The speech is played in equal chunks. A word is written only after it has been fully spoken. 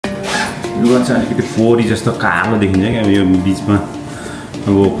लुगा चाहिँ अलिकति फोहोरी जस्तो कालो देखिन्छ क्या यो बिचमा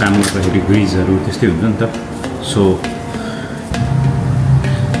अब काम गर्दाखेरि ग्रिजहरू त्यस्तै हुन्छ नि त सो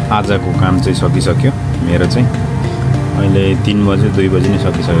आजको काम चाहिँ सकिसक्यो मेरो चाहिँ अहिले 3 बजे 2 बजे नै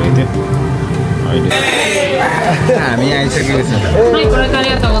सकिसकेको थियो अहिले हामी आइसकेको छ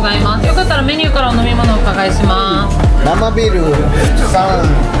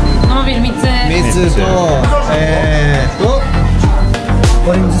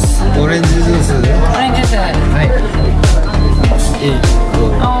Orange juice. Hai.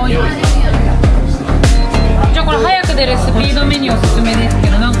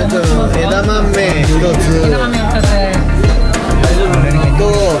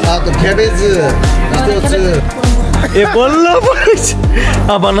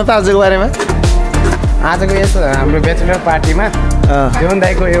 भन्नु त आजको बारेमा आजको यस हाम्रो ब्याचलर पार्टीमा देवन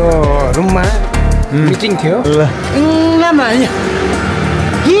दाइको यो रुममा मिटिङ थियो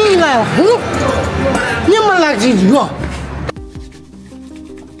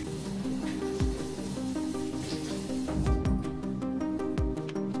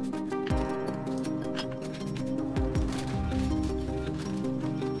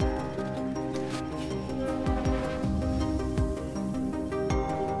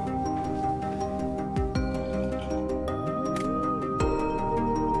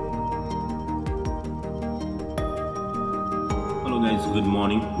good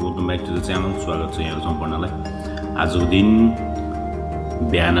morning welcome back to the channel स्वागत छ यहाँहरू सम्पूर्णलाई आजको दिन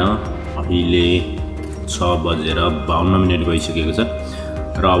बिहान अहिले 6:52 भइसकेको छ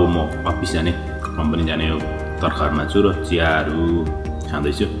र अब म अफिस जाने कम्पनी जाने यो तर्खरमा छु र चियाहरू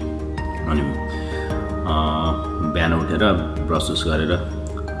खाँदैछु अनि बिहान उठेर ब्रस गरेर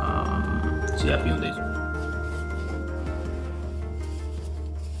चिया पिउँदैछु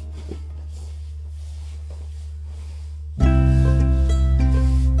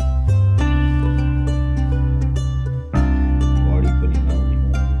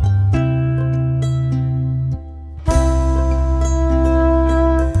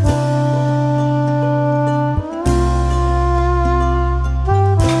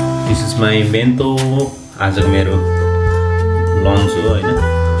माई बेन्तो आजको मेरो लन्च हो होइन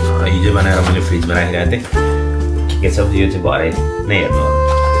हिजो बनाएर मैले फ्रिजमा राखिरहेको थिएँ के छ यो चाहिँ भरे नै हेर्नु होला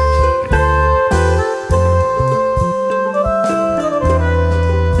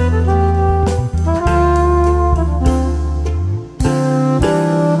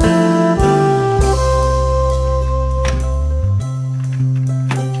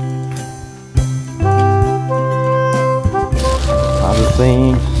आज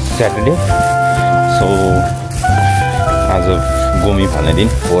चाहिँ Saturday, so आज गोमी फाल्ने दिन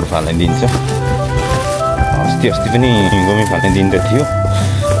फोहोर फाल्ने दिन छ अस्ति पनि गोमी फाल्ने दिन त थियो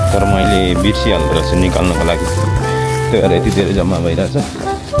तर मैले बिर्सिहाल्दो रहेछ निकाल्नको लागि त्यो भएर यति धेरै जम्मा भइरहेछ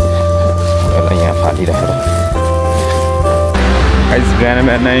यसलाई यहाँ फालिराखेर बिहान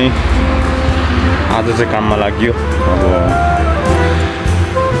बिहानै आज चाहिँ काममा लाग्यो अब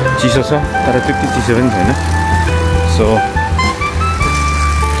चिसो छ तर त्यति चिसो पनि छैन सो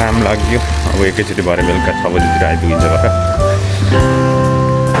काम लाग्यो अब एकैचोटि भरे बेलुका 6 बजीतिर आइपुगिन्छ होला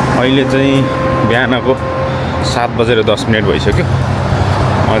अहिले चाहिँ बिहानको 7:10 भइसक्यो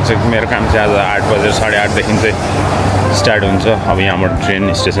चाहिँ मेरो काम चाहिँ आज 8 बजेर 8:30 देखि चाहिँ स्टार्ट हुन्छ अब यहाँबाट ट्रेन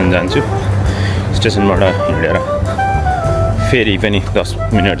स्टेसन जान्छु स्टेसनबाट हिँडेर फेरि पनि 10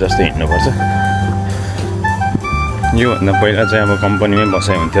 मिनट जस्तो हिँड्नुपर्छ योभन्दा पहिला चाहिँ अब कम्पनीमै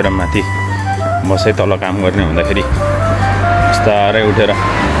बसाइ हुन्थ्यो र माथि बसाइ तल काम गर्ने हुँदाखेरि बिस्तारै उठेर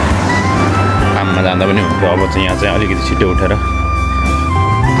काममा जाँदा पनि हुन्थ्यो अब चाहिँ यहाँ चाहिँ अलिकति छिटो उठेर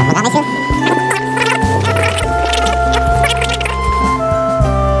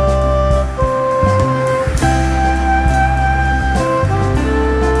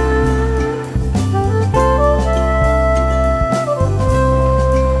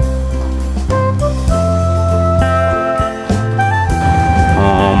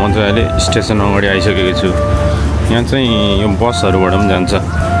म चाहिँ अहिले स्टेसन अगाडि आइसकेको छु यहाँ चाहिँ यो बसहरूबाट पनि जान्छ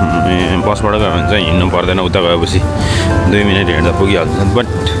बसबाट गयो भने चाहिँ हिँड्नु पर्दैन उता गएपछि 2 मिनट हिँड्दा पुगिहाल्छ बट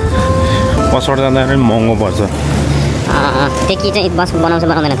बसबाट जाँदा पनि महँगो पर्छ त्यही चाहिँ बस बनाउँछ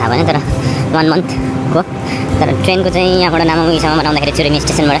बनाउँदैन थाहा भएन तर 1 मन्थको तर ट्रेनको चाहिँ यहाँबाट नामामुङीसम्म बनाउँदाखेरि चुरुमी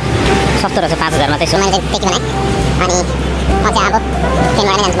स्टेसनबाट सस्तो रहेछ 5000 मात्रै सो मैले त्यति बनाएँ अनि म चाहिँ अब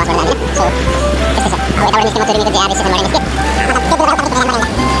ट्रेनबाट नै जान्छु बसबाट जाँदैन सो त्यस्तै छ अब यताबाट निस्केँ म चुरुमीको चाहिँ स्टेसनबाट निस्केँ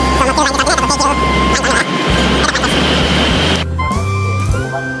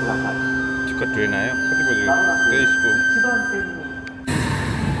ट्रेन आयो कति बजेको 23 को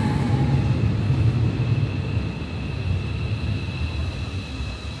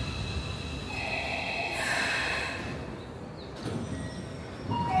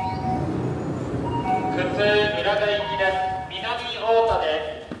यो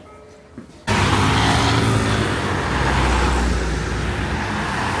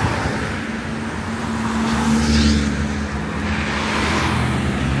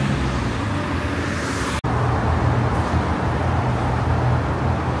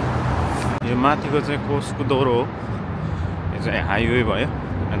माथिको चाहिँ कोसको दोहोरो हो। यो चाहिँ हाइवे भयो।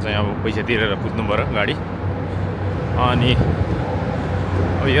 यहाँ चाहिँ अब पैसा तिरेर कुद्नु पर्यो गाडी। अनि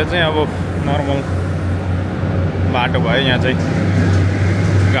अब यो चाहिँ अब नर्मल बाटो भयो। यहाँ चाहिँ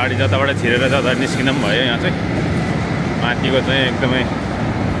गाडी जताबाट छिरेर जता निस्किन पनि भयो। यहाँ चाहिँ माथिको चाहिँ एकदमै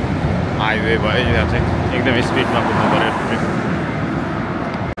हाइवे भयो। यहाँ चाहिँ एकदमै स्पिडमा कुद्नु पर्यो।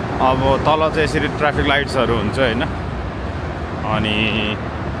 अब तल चाहिँ यसरी ट्राफिक लाइट्सहरू हुन्छ होइन। अनि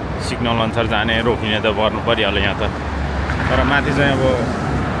सिग्नल अनुसार जाने रोकिने त गर्नु परिहाल्यो यहाँ त। तर माथि चाहिँ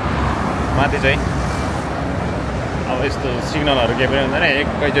अब यस्तो सिग्नलहरू केही पनि हुँदैन।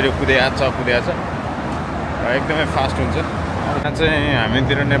 एकैचोटि कुदिहाल्छ र एकदमै फास्ट हुन्छ। यहाँ चाहिँ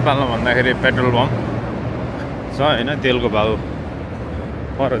हामीतिर नेपालमा भन्दाखेरि पेट्रोल पम्प छ होइन। तेलको भाउ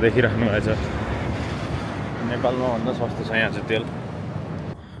पर देखिराख्नु भएछ। नेपालमा भन्दा सस्तो छ यहाँ चाहिँ तेल।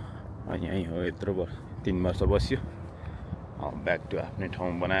 यहीँ हो। यत्रो 3 वर्ष बस्यो। ब्याक टु आफ्नै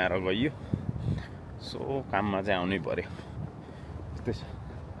ठाउँ बनाएर गइयो। सो काममा चाहिँ आउनै पर्यो। त्यस्तै छ।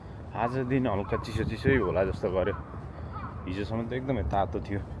 आज दिन हल्का चिसो होला जस्तो गर्यो। हिजोसम्म त एकदमै तातो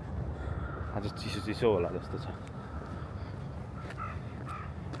थियो। आज चिसो होला जस्तो छ।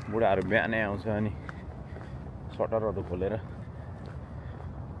 बुढाहरू बिहानै आउँछ अनि सटरहरू खोलेर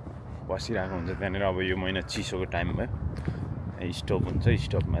बसिरहेको हुन्छ त्यहाँनिर। अब यो महिना चिसोको टाइम भयो। स्टोभ हुन्छ।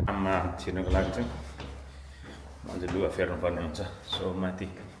 स्टोभमा छिर्नको लागि चाहिँ अझै लुगा फेर्नु पर्ने हुन्छ। सो माथि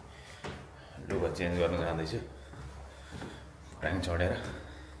लुगा चेन्ज गर्न जाँदैछु ऱ्याङ चढेर।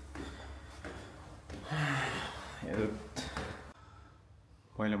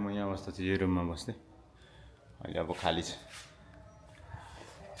 पहिला म यहाँ बस्दा चाहिँ यो रुममा बस्थेँ। अहिले अब खाली छ।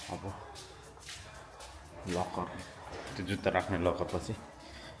 अब लकर त्यो जुत्ता राख्ने लकर पछि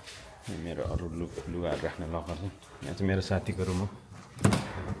मेरो अरू लुगाहरू राख्ने लकर छ। यहाँ चाहिँ मेरो साथीको रुम हो।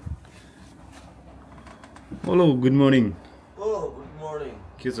 Hello good morning. Good morning.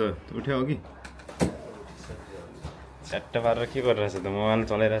 के छ उठ्यो अघि? च्याट्ट पारेर के गरिरहेछ त? मोबाइल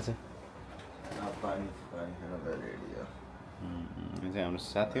चलाइरहेछ। यो चाहिँ हाम्रो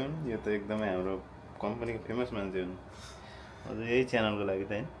साथी हुन्। यो त एकदमै हाम्रो कम्पनीको फेमस मान्छे हुन्। अझ यही च्यानलको लागि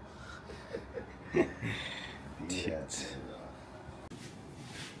त होइन।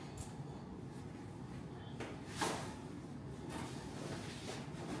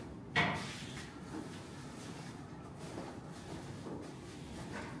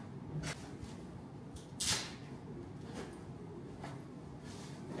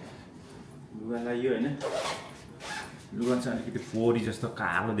 लुगा लगाइयो होइन। लुगा चाहिँ अलिकति फोहोरी जस्तो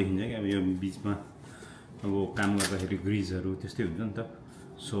कालो देखिन्छ क्या। अब यो बिचमा अब काम गर्दाखेरि ग्रिजहरू त्यस्तै हुन्छ नि त।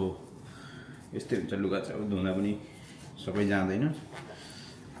 सो यस्तै हुन्छ लुगा चाहिँ। अब धुँदा पनि सबै जाँदैन।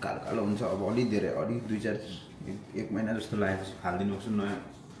 कालो हुन्छ। अब अलि 2-4 1 महिना जस्तो लागेपछि फालिदिनुपर्छ। नयाँ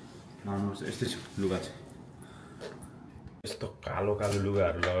लाउनुपर्छ। यस्तै छ लुगा चाहिँ। यस्तो कालो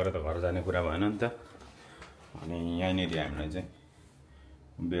लुगाहरू लगेर त घर जाने कुरा भएन नि त। अनि यहीँनिर हामीलाई चाहिँ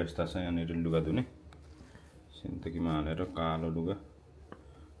व्यवस्था छ। यहाँनिर लुगा धुने सिन्तकीमा हालेर कालो लुगा।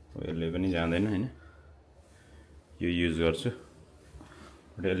 यसले पनि जाँदैन होइन। यो युज गर्छु।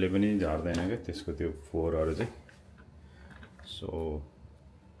 यसले पनि झार्दैन क्या त्यसको त्यो फोहोरहरू चाहिँ। सो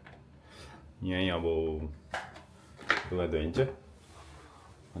यहीँ अब लुगा धोइन्छ।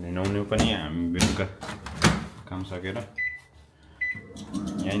 अनि नुहाउनु पनि हामी बेलुका काम सकेर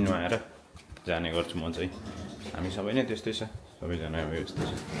यहीँ नुहाएर जाने गर्छु म चाहिँ। हामी सबै नै त्यस्तै छ। सबैजना अब यस्तै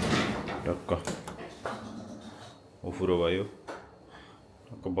छ। टक्क उफुरो भयो।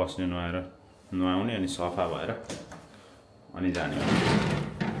 टक्क बस्ने नुहाउने अनि सफा भएर अनि जाने हो।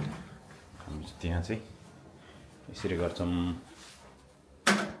 हामी त्यहाँ चाहिँ यसरी गर्छौँ।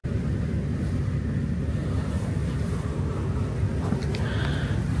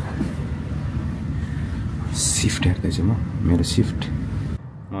 सिफ्ट हेर्दैछु म। मेरो सिफ्ट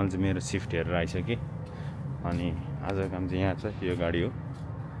मैले चाहिँ मेरो सिफ्ट हेरेर आइसकेँ। अनि आजको काम चाहिँ यहाँ छ। यो गाडी हो।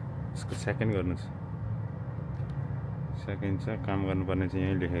 यसको सेकेन्ड गर्नु छ। सेकेन्ड छ। काम गर्नुपर्ने चाहिँ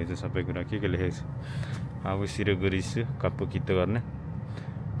यहीँ लेखेको छ सबै कुरा। के लेखेको छ? अब सिरगुरिसु कप्पु कित्तो गर्ने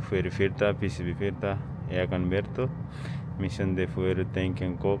फिर्ता पिसिबी फिर्ता याकन बेर्तो मिसन दे फुएर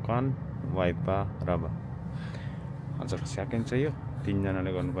ट्याङ्क्याङ कोकन वाइपा रब। आजको सेकेन्ड चाहिँ यो 3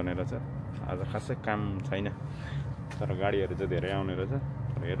 जनाले गर्नुपर्ने रहेछ। आज खासै काम छैन। तर गाडीहरू चाहिँ धेरै आउने रहेछ।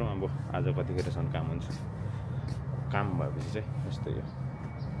 तर हेरौँ अब आज कतिखेरसम्म काम हुन्छ। काम भएपछि चाहिँ यस्तै हो।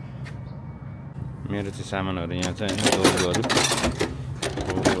 मेरो चाहिँ सामानहरू यहाँ चाहिँ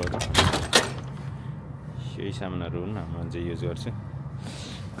यही सामानहरू हुन् हाम्रो चाहिँ युज गर्छ।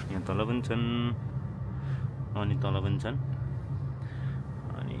 यहाँ तल पनि छन् अनि तल पनि छन्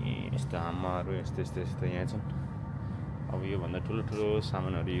अनि यस्तो हाम्माहरू यस्तो यहाँ छन्। अब योभन्दा ठुलो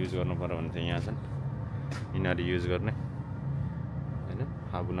सामानहरू युज गर्नु पर्यो भने चाहिँ यहाँ छन् यिनीहरू युज गर्ने हैन।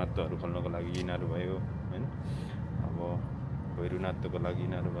 हाबुनात्तोहरू खोल्नको लागि यिनीहरू भयो हैन। अब भैरुनात्तोको लागि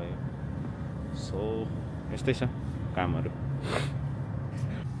यिनीहरू भयो। सो यस्तै छ कामहरू।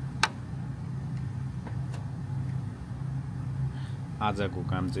 आजको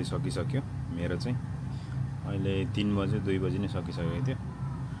काम चाहिँ सकिसक्यो मेरो चाहिँ। अहिले 3 बजे 2 बजी नै सकिसकेको थियो।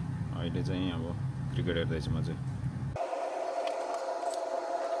 अहिले चाहिँ अब क्रिकेट हेर्दैछु म चाहिँ।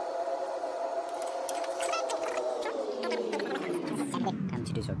 काम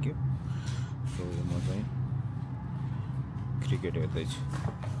छिटै सक्यो। सो म चाहिँ क्रिकेट हेर्दैछु।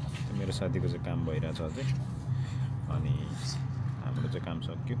 मेरो साथीको चाहिँ काम भइरहेछ अझै अनि हाम्रो चाहिँ काम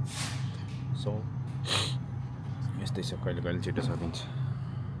सक्यो। सो यस्तै छ, कहिले कहिले छिटो सकिन्छ।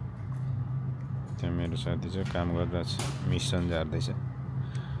 त्यहाँ मेरो साथी चाहिँ काम गर्दा मिसन झार्दैछ।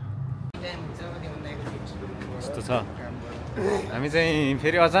 यस्तो छ हामी चाहिँ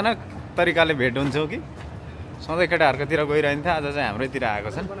फेरि अचानक तरिकाले भेट हुन्छौँ कि सधैँ केटाहरूकोतिर गइरहन्थ्यो, आज चाहिँ हाम्रैतिर आएको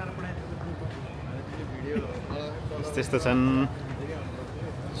छन्। यस्तो छन्।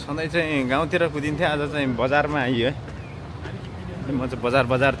 सधैँ चाहिँ गाउँतिर कुदिन्थ्यो, आज चाहिँ बजारमा आइयो है। म चाहिँ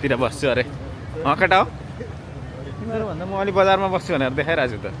बजारतिर बस्छु अरे। केटा हो तिमीहरूभन्दा म अलि बजारमा बस्छु भनेर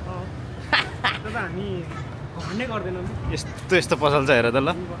देखाइरहेको छु त। यस्तो पसल छ हेर त ल।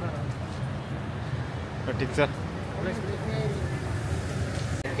 ठिक छ।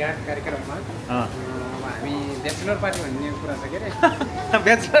 कार्यक्रममा हामी ब्याचलर पार्टी भन्ने कुरा छ के अरे।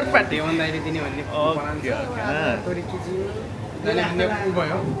 ब्याचलर पार्टी भन्दाखेरि दिने भन्ने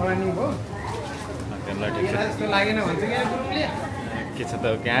लागेन भन्छ के छ त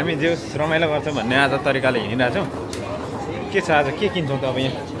हामी जे रमाइलो गर्छौँ भन्ने आज तरिकाले हिँडिरहेको छौँ। के छ आज के किन्छौँ त अब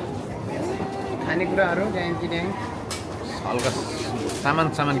यहाँ खानेकुराहरू हल्का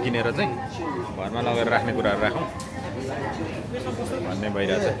सामान किनेर चाहिँ घरमा लगेर राख्ने कुराहरू राखौँ भन्ने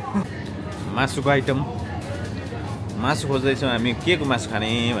भइरहेछ। मासुको आइटम मासु खोज्दैछौँ हामी। के को मासु खाने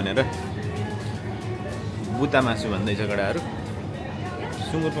भनेर। बुता मासु भन्दैछ केटाहरू।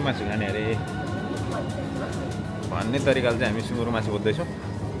 सुँगुरको मासु खाने अरे भन्ने तरिकाले चाहिँ हामी सुँगुरको मासु खोज्दैछौँ।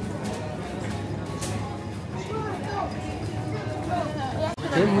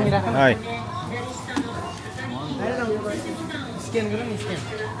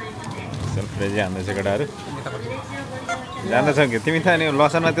 सेल्फ रेजी हान्दैछ केटाहरू। जान्दछ कि तिमी त नि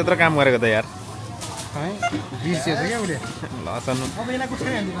लसनमा त्यत्रो काम गरेको त यार। लसन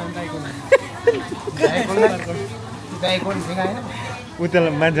उता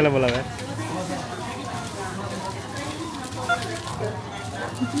मान्छेलाई बोला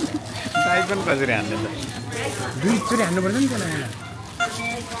दाइ पनि कसरी हान्ने त। 2 चोटि हान्नुपर्छ नि त्यसलाई।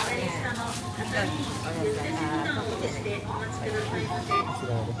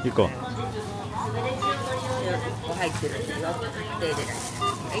 Iko.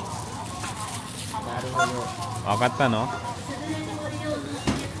 Agata no.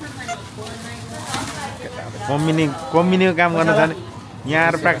 कम्बिनी काम गर्न जाने यहाँ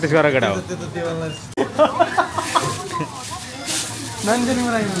आएर प्र्याक्टिस गरेर केटा हो।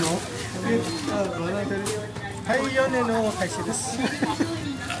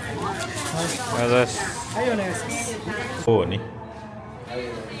 हो नि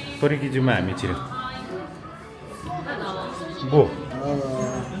तोरीकिजुमा हामी छिर्यौँ बो।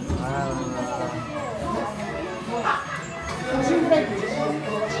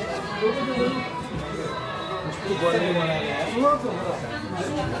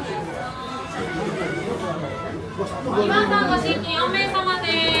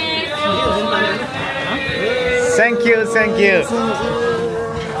 Thank you.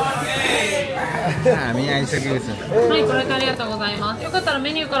 हामी आइसकेको छ। はい、これからありがとうございます。よかったら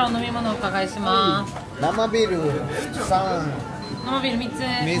メニューからお飲み物をお伺いします。生ビール3、生ビール3つ。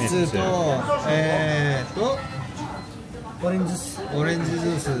3つとオレンジジュース。オレンジジ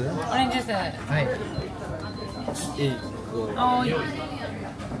ュース。はい。はい。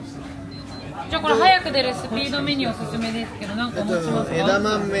じゃあこれ早く出るスピードメニューおすすめですけど、なんかお持ちしますか？枝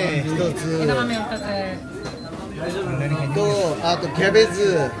豆1つ。枝豆2つ。とあとキャベ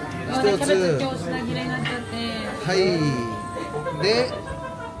ツ1つ。キャベツ今日品切れになっちゃって。はい。で、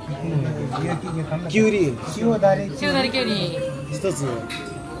きゅうり、塩だれきゅうり1つ。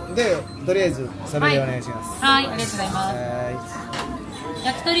で、とりあえずそれでお願いします。はい、ありがとうございます。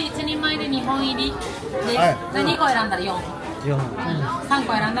焼き鳥1人前で2本入りです。2個選んだら4本。3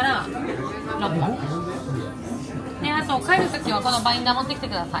個選んだら6本。で、あそう、帰るときはこのバインダー持ってきて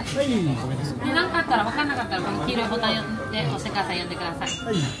ください。で、何かあったら分かんなかったらこの黄色いボタンで押してください。呼んでください。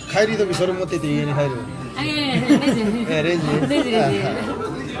帰り時それ持ってって家に入る。レジ。レジ。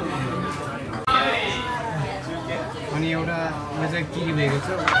अनि एउटा मजा किरी भएको छ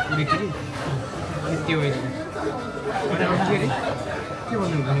उडीकिरी त्यो होइन के अरे के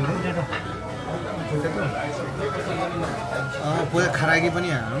भन्नु पोया खरागी पनि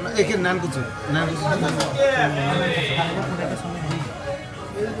हाल्नु न एक नानको छु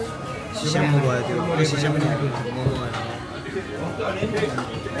सिसामो भयो त्यो सिसा पनि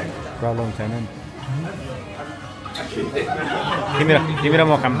प्रब्लम छैन नि तिम्रो म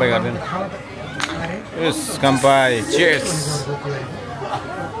काम पाइ गर्दैन Yes, kampai. Cheers.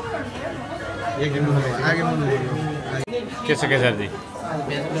 के छ जी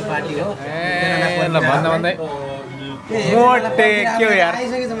ल भन्दै मोटे के हो यार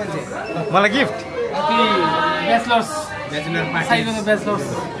मलाई gift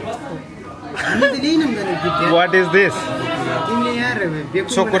What is this?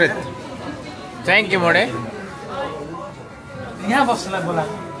 Chocolate. Thank you मोटे यहाँ बस्नलाई बोला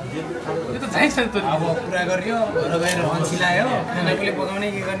यो त चाहिन्छ नि त अब कुरा गरियो घर गएर हन्सी लायो खानाकोले पकाउने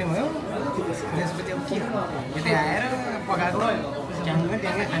के गर्ने भयो त्यसपछि अब के यतै आएर पकाएको ट्याङ्गै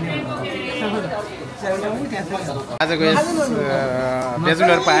खाने आजको यस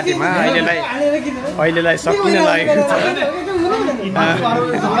ब्याचलर पार्टीमा अहिलेलाई सकिन लागेको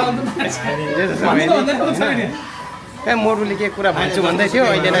छ कहाँ मोडुले के कुरा भन्छु भन्दै थियो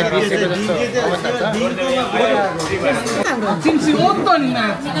अहिलेलाई बिर्सेको जस्तो अवस्था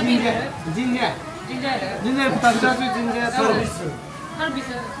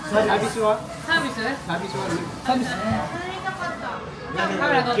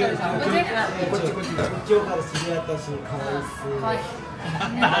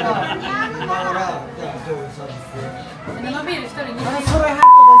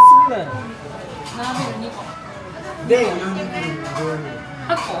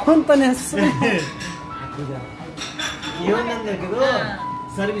本当にすごい。日本なんだけど、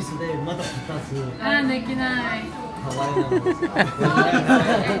サービスでまた2つ。できない。可愛いな。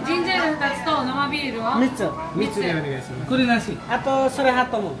ジンジャーエール2つと生ビールは3つでお願いします。これなし。あとそれハッ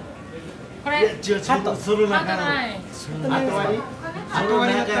トも。これハットその中の。ない。後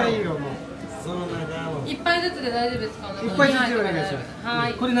割りだったらいいよもう。その中を。一杯ずつで大丈夫ですか？一杯ずつお願いします。は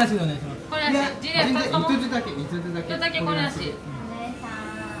い。これなしでお願いします。これなし。ジンジャーエール2つとも。1つだけ。一つだけこれなし。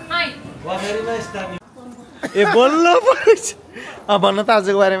はい。わかりました。ए बल्ल भन्न त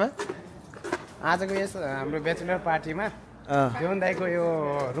आजको बारेमा आजको यस हाम्रो ब्याचलर पार्टीमा देवन दाईको यो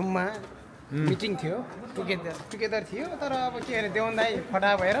रुममा मिटिङ थियो टुगेदर थियो तर अब के अरे देवन दाई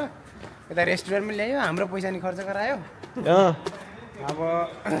फटा भएर यता रेस्टुरेन्टमा ल्यायो हाम्रो पैसा नि खर्च गरायो अब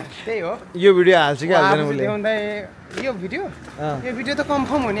त्यही हो यो भिडियो हाल्छु कि हाल्दैन मैले देवन दाई यो भिडियो त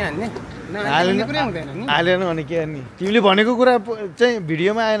कन्फर्म हो नि हाल्ने हाल्ने कुरै हुँदैन नि हालेन भने के गर्ने तिमीले भनेको कुरा चाहिँ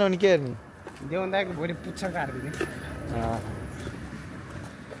भिडियोमा आएन भने के गर्ने देवन दाईको भोलि पुच्छ काट्दिने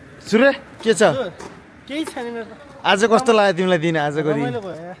सुरे के छ केही छैन मेरो आज कस्तो लाग्यो तिमीलाई दिन आजको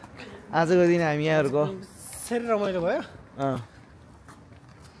दिन हामी यहाँहरुको सेरी रमाइलो भयो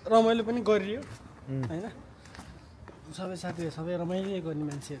रमाइलो पनि गरियो हैन सबै साथीहरु सबै रमाइलो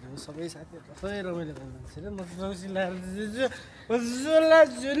गर्ने मान्छेहरु सबै साथीहरु सबै रमाइलो गर्ने मान्छेहरु म खुसी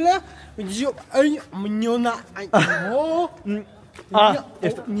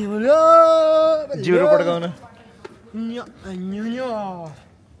जिरो पड्काउन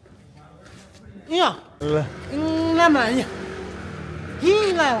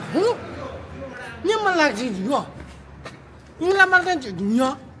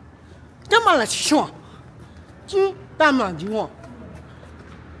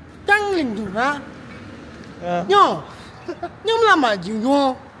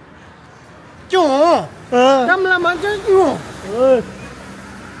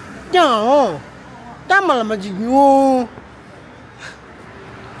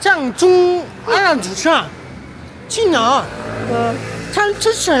장중 안주차 친나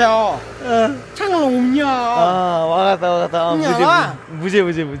찬치셔요 창롱냐 와갔다 무제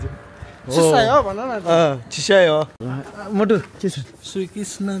치사요 바나나 치사요 모두 치사 श्री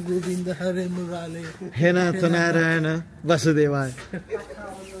कृष्ण गोविंद हरे मुराले हे नाथ नारायण वासुदेवाय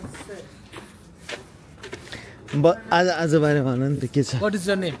आज बारे भन नि त के छ What is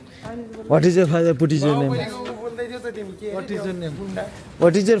your name? What is your father put his name? What is your name?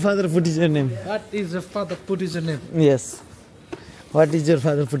 What is your father put his name? What is your father put his name? Yes. What is your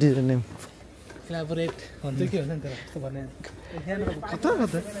father put his name? Elaborate. भन्दै के हुन्छ नि त कस्तो भने कता